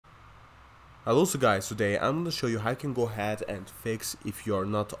Hello, so guys, today I'm going to show you how you can go ahead and fix if you're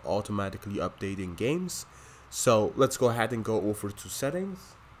not automatically updating games. So let's go ahead and go over to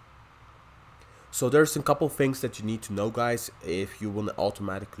settings. So there's a couple things that you need to know, guys, if you want to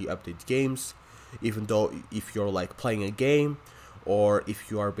automatically update games, even though if you're like playing a game or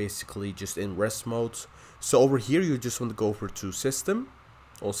if you are basically just in rest mode. So over here you just want to go over to system,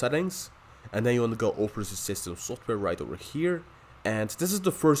 all settings, and then you want to go over to system software right over here. And this is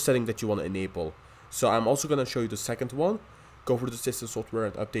the first setting that you want to enable. So I'm also going to show you the second one. Go over to system software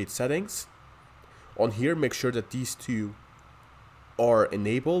and update settings. On here, make sure that these two are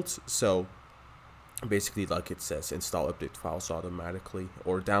enabled. So basically, like it says, install update files automatically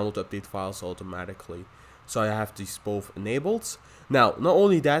or download update files automatically. So I have these both enabled. Now, not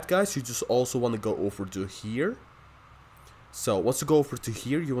only that, guys, you just also want to go over to here. So once you go over to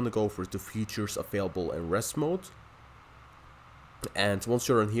here, you want to go over to features available in rest mode. And once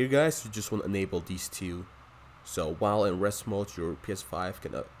you're on here, guys, you just want to enable these two. So while in rest mode, your PS5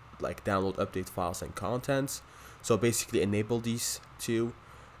 can like download update files and contents. So basically enable these two.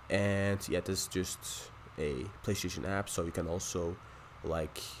 And yeah, this is just a PlayStation app, so you can also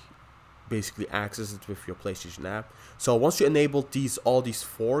like basically access it with your PlayStation app. So once you enable all these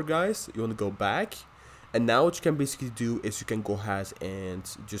four, guys, you want to go back. And now what you can basically do is you can go ahead and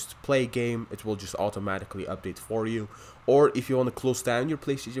just play a game. It will just automatically update for you. Or if you want to close down your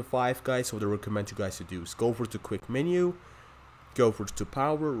PlayStation 5, guys, what I recommend you guys to do is go over to quick menu, go over to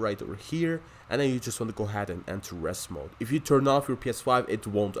power right over here, and then you just want to go ahead and enter rest mode. If you turn off your PS5, it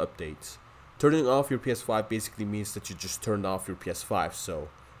won't update. Turning off your PS5 basically means that you just turned off your PS5. So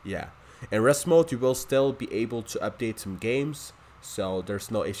yeah, in rest mode you will still be able to update some games, so there's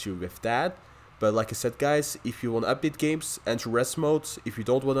no issue with that. But like I said, guys, if you want to update games, enter rest mode. If you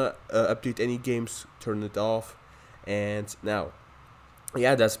don't want to update any games, turn it off. And now,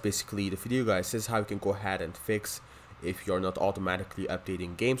 yeah, that's basically the video, guys. This is how you can go ahead and fix if you're not automatically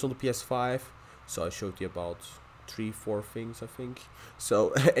updating games on the PS5. So I showed you about 3-4 things, I think.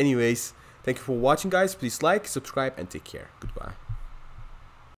 So anyways, thank you for watching, guys. Please like, subscribe, and take care. Goodbye.